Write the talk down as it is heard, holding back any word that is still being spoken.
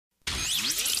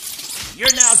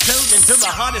You're now tuned into the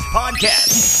hottest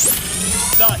podcast,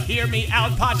 the Hear Me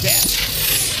Out Podcast.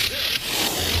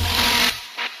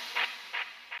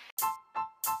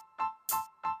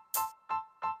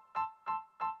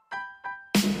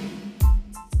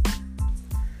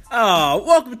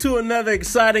 Welcome to another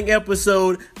exciting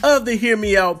episode of the Hear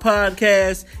Me Out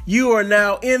Podcast. You are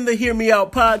now in the Hear Me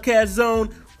Out Podcast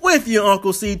zone with your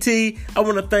Uncle CT. I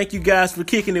want to thank you guys for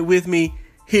kicking it with me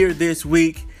here this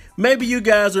week. Maybe you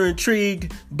guys are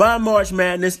intrigued by March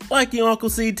Madness like your Uncle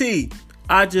CT.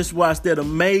 I just watched that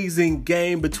amazing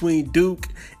game between Duke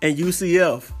and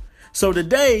UCF. So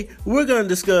today we're going to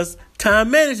discuss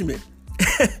time management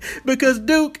because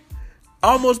Duke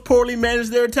almost poorly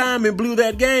managed their time and blew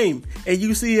that game. And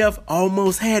UCF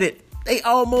almost had it. They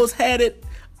almost had it.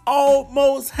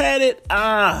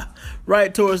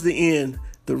 Right towards the end,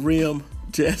 the rim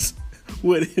just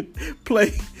wouldn't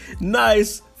play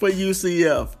nice for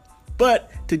UCF.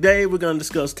 But today we're going to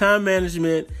discuss time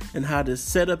management and how to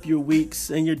set up your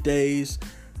weeks and your days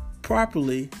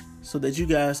properly so that you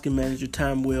guys can manage your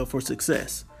time well for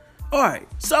success. All right,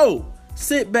 so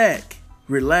sit back,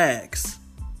 relax,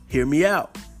 hear me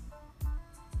out.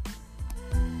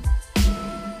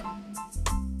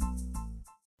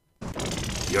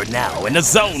 You're now in the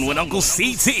zone with Uncle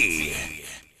CT.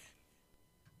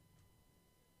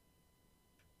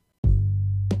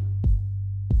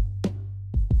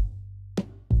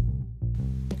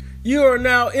 You are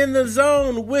now in the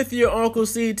zone with your Uncle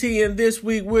CT, and this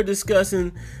week we're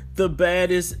discussing the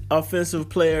baddest offensive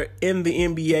player in the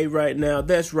NBA right now.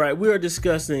 That's right, we are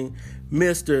discussing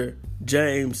Mr.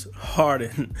 James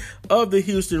Harden of the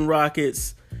Houston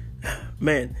Rockets.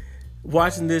 Man,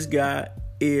 watching this guy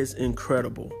is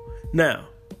incredible. Now,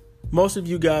 most of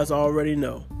you guys already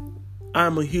know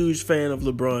I'm a huge fan of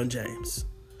LeBron James,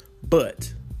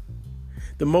 but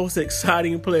the most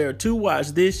exciting player to watch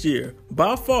this year,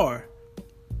 by far,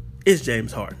 is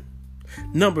James Harden,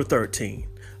 number 13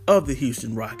 of the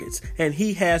Houston Rockets, and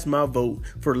he has my vote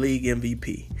for league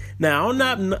MVP. Now, I'm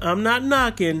not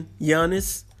knocking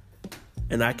Giannis,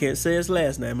 and I can't say his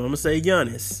last name. I'm going to say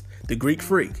Giannis, the Greek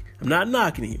freak. I'm not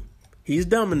knocking him. He's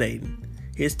dominating.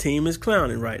 His team is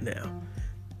clowning right now.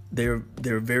 They're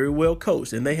very well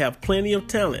coached, and they have plenty of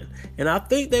talent, and I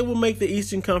think they will make the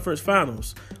Eastern Conference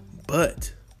Finals.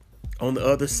 But on the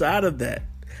other side of that,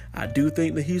 I do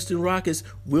think the Houston Rockets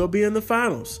will be in the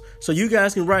finals. So you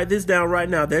guys can write this down right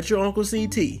now that your Uncle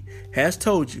CT has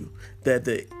told you that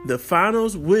the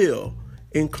finals will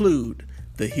include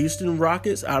the Houston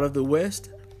Rockets out of the West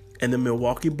and the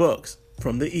Milwaukee Bucks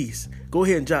from the East. Go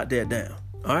ahead and jot that down,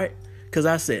 all right? Because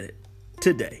I said it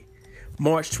today,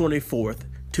 March 24th,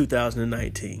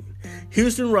 2019.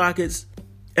 Houston Rockets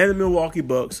and the Milwaukee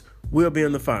Bucks will be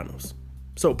in the finals.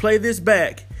 So play this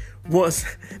back once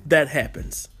that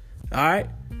happens. All right?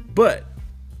 But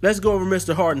let's go over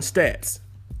Mr. Harden's stats.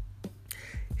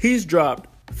 He's dropped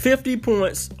 50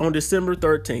 points on December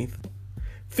 13th,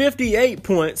 58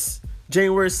 points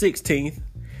January 16th,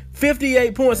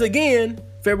 58 points again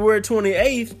February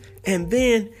 28th, and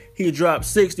then he dropped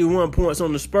 61 points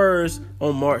on the Spurs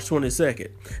on March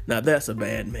 22nd. Now that's a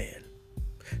bad man.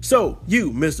 So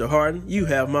you, Mr. Harden, you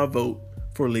have my vote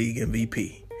for league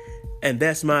MVP. And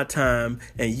that's my time,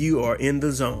 and you are in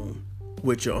the zone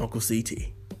with your Uncle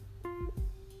CT.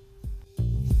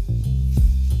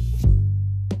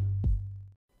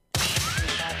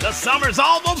 The summer's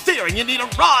almost here and you need a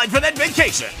ride for that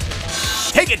vacation.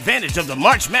 Take advantage of the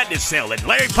March Madness sale at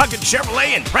Larry Puckett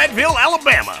Chevrolet in Prattville,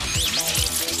 Alabama.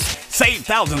 Save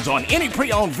thousands on any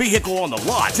pre-owned vehicle on the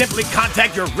lot. Simply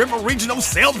contact your River Regional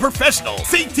sales professional,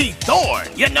 CT Thorne.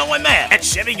 You know him at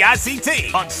Chevy Guy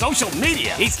CT on social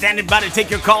media. He's standing by to take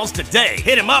your calls today.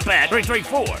 Hit him up at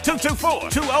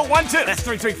 334-224-2012. That's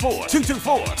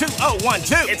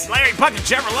 334-224-2012. It's Larry Puckett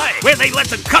Chevrolet, where they let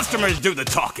the customers do the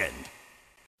talking.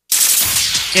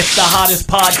 It's the hottest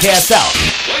podcast out.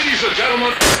 Ladies and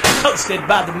gentlemen, Hosted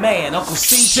by the man, Uncle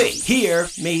CT. Hear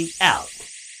me out.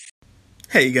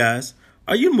 Hey guys,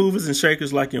 are you movers and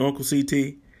shakers like your Uncle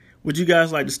CT? Would you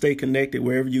guys like to stay connected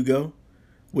wherever you go?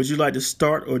 Would you like to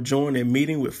start or join a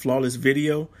meeting with flawless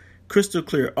video, crystal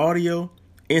clear audio,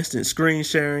 instant screen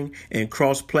sharing, and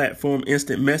cross-platform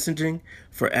instant messaging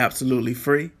for absolutely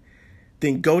free?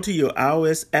 Then go to your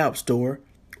iOS App Store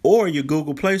or your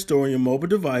Google Play Store on your mobile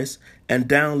device and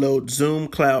download Zoom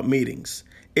Cloud Meetings.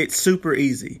 It's super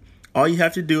easy. All you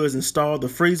have to do is install the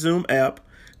free Zoom app,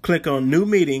 click on New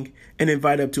Meeting, and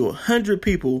invite up to 100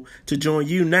 people to join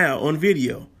you now on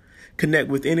video. Connect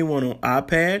with anyone on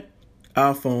iPad,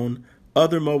 iPhone,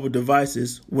 other mobile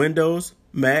devices, Windows,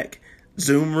 Mac,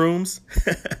 Zoom rooms?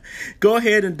 Go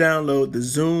ahead and download the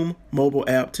Zoom mobile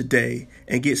app today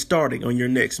and get started on your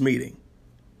next meeting.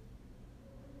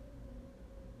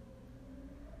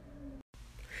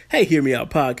 Hey, Hear Me Out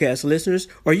podcast listeners.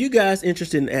 Are you guys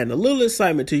interested in adding a little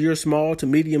excitement to your small to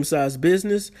medium-sized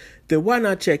business? Then why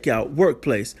not check out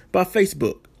Workplace by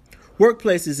Facebook?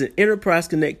 Workplace is an enterprise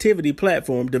connectivity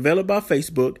platform developed by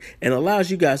Facebook and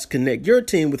allows you guys to connect your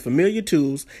team with familiar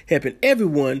tools, helping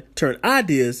everyone turn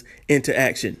ideas into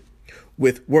action.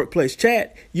 With Workplace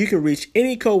Chat, you can reach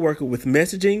any coworker with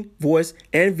messaging, voice,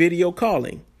 and video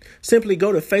calling. Simply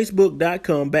go to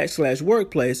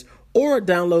facebook.com/workplace or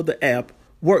download the app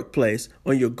Workplace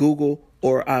on your Google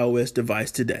or iOS device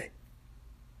today.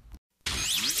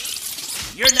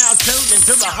 You're now tuned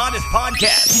into the hottest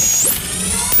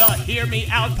podcast, the Hear Me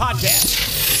Out podcast.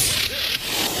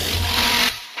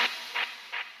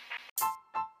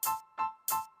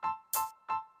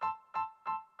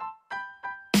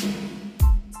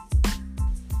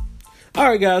 All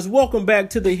right, guys, welcome back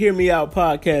to the Hear Me Out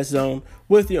podcast zone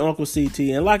with your Uncle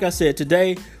CT. And like I said,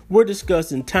 today we're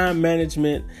discussing time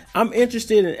management. I'm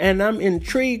interested in, and I'm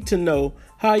intrigued to know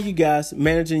how you guys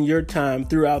managing your time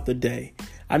throughout the day.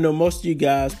 I know most of you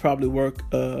guys probably work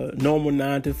normal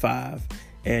 9 to 5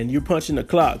 and you're punching the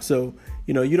clock. So,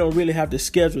 you don't really have to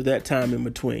schedule that time in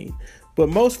between. But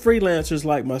most freelancers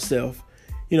like myself,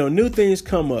 new things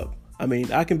come up. I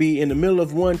mean, I can be in the middle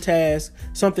of one task,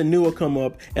 something new will come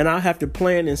up, and I'll have to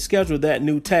plan and schedule that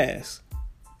new task.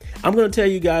 I'm going to tell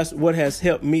you guys what has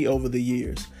helped me over the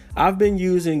years. I've been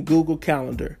using Google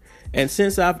Calendar, and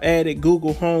since I've added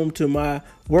Google Home to my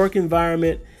work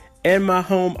environment and my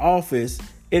home office,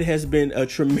 it has been a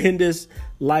tremendous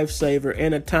lifesaver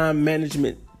and a time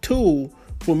management tool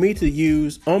for me to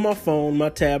use on my phone, my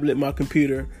tablet, my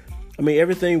computer. I mean,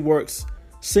 everything works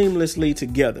seamlessly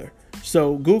together.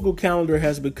 So Google Calendar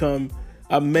has become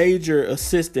a major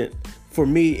assistant for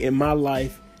me in my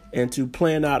life and to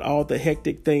plan out all the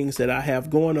hectic things that I have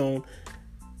going on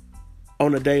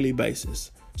a daily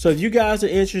basis. So if you guys are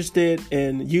interested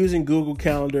in using Google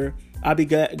Calendar, I'll be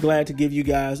glad to give you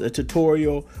guys a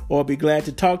tutorial, or I'll be glad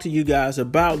to talk to you guys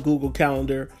about Google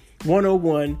Calendar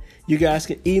 101. You guys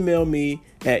can email me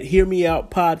at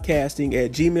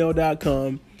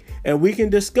hearmeoutpodcasting@gmail.com and we can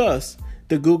discuss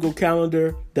the Google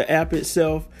Calendar, the app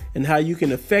itself, and how you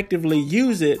can effectively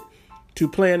use it to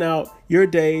plan out your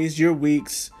days, your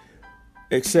weeks,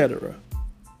 etc.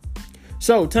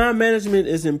 So time management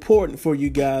is important for you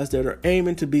guys that are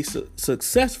aiming to be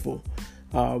successful.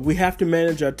 We have to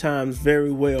manage our times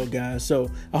very well, guys.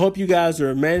 So I hope you guys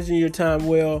are managing your time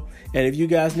well. And if you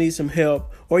guys need some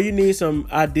help or you need some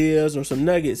ideas or some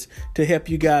nuggets to help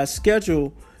you guys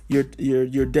schedule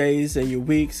your days and your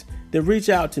weeks, then reach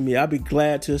out to me. I'll be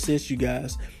glad to assist you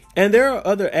guys. And there are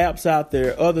other apps out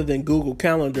there other than Google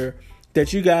Calendar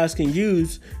that you guys can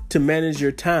use to manage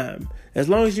your time. As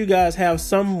long as you guys have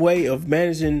some way of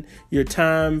managing your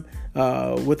time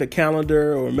with a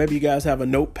calendar, or maybe you guys have a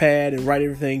notepad and write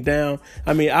everything down.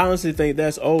 I mean, I honestly think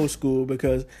that's old school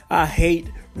because I hate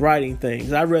writing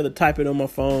things. I'd rather type it on my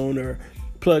phone or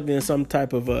plug in some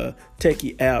type of a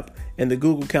techie app, and the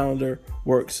Google Calendar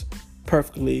works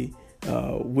perfectly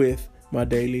with my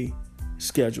daily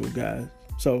schedule, guys.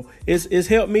 So it's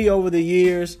helped me over the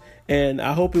years, and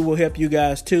I hope it will help you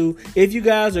guys too. If you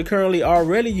guys are currently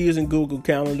already using Google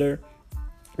Calendar,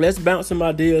 let's bounce some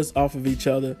ideas off of each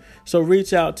other. So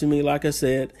reach out to me, like I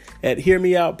said, at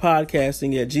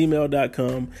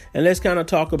hearmeoutpodcasting@gmail.com, and let's kind of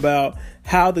talk about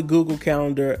how the Google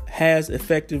Calendar has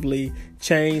effectively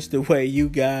changed the way you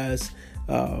guys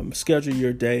schedule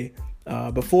your day.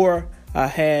 Before I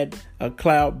had a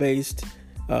cloud-based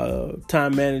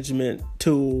time management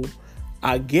tool,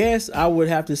 I guess I would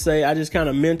have to say I just kind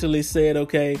of mentally said,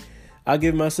 okay, I'll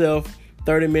give myself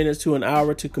 30 minutes to an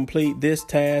hour to complete this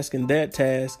task and that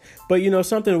task. But,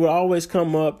 something would always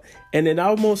come up, and it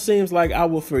almost seems like I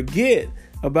will forget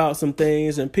about some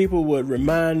things, and people would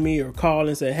remind me or call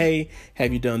and say, hey,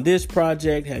 have you done this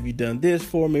project? Have you done this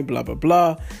for me? Blah, blah,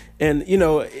 blah. And,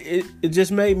 it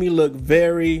just made me look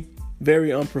very,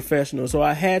 very unprofessional. So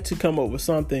I had to come up with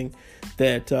something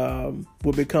that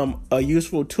would become a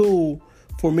useful tool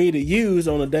for me to use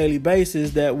on a daily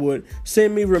basis that would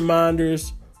send me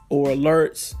reminders or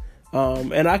alerts.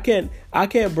 And I can't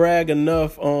brag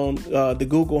enough on the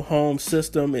Google Home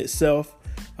system itself.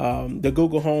 The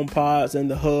Google Home Pods and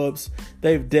the hubs,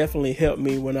 they've definitely helped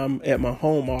me when I'm at my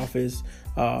home office.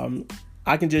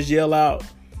 I can just yell out.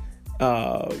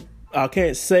 I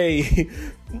can't say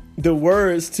the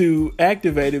words to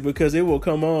activate it because it will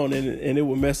come on and it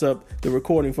will mess up the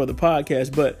recording for the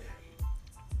podcast. But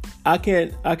I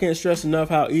can't stress enough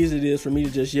how easy it is for me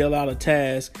to just yell out a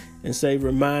task and say,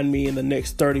 remind me in the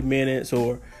next 30 minutes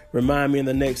or remind me in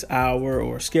the next hour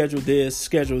or schedule this,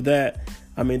 schedule that.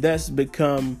 I mean, that's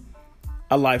become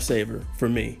a lifesaver for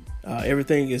me.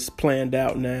 Everything is planned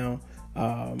out now.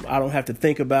 I don't have to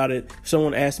think about it. If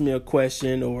someone asks me a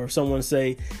question or if someone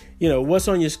say, what's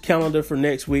on your calendar for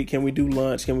next week? Can we do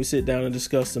lunch? Can we sit down and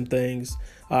discuss some things?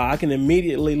 I can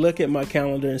immediately look at my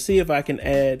calendar and see if I can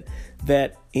add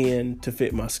that in to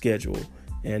fit my schedule.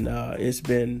 And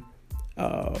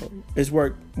it's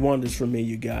worked wonders for me,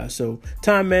 you guys. So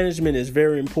time management is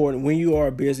very important when you are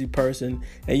a busy person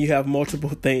and you have multiple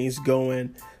things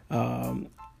going. I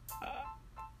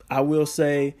will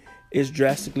say it's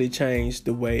drastically changed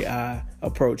the way I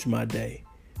approach my day.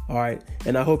 All right.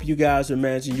 And I hope you guys are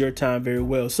managing your time very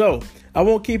well. So I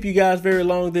won't keep you guys very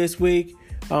long this week.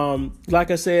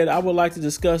 Like I said, I would like to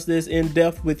discuss this in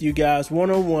depth with you guys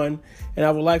one-on-one. And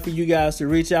I would like for you guys to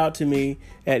reach out to me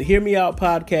at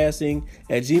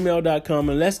hearmeoutpodcasting@gmail.com.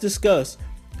 And let's discuss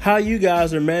how you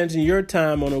guys are managing your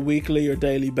time on a weekly or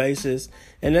daily basis.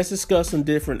 And let's discuss some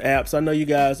different apps. I know you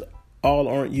guys all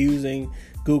aren't using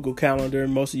Google Calendar.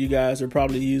 Most of you guys are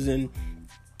probably using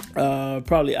the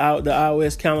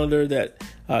iOS calendar that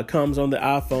comes on the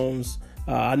iPhones.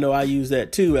 I know I use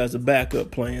that too as a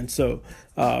backup plan. So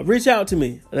reach out to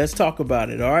me. Let's talk about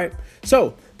it. All right.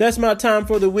 So that's my time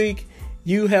for the week.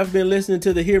 You have been listening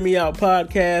to the Hear Me Out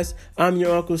podcast. I'm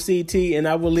your Uncle CT, and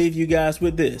I will leave you guys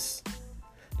with this.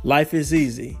 Life is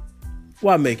easy.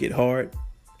 Why make it hard?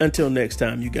 Until next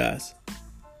time, you guys.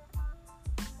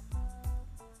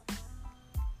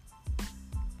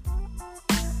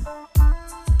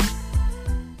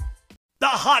 The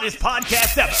hottest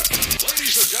podcast ever.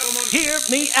 Ladies and gentlemen, Hear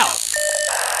Me Out.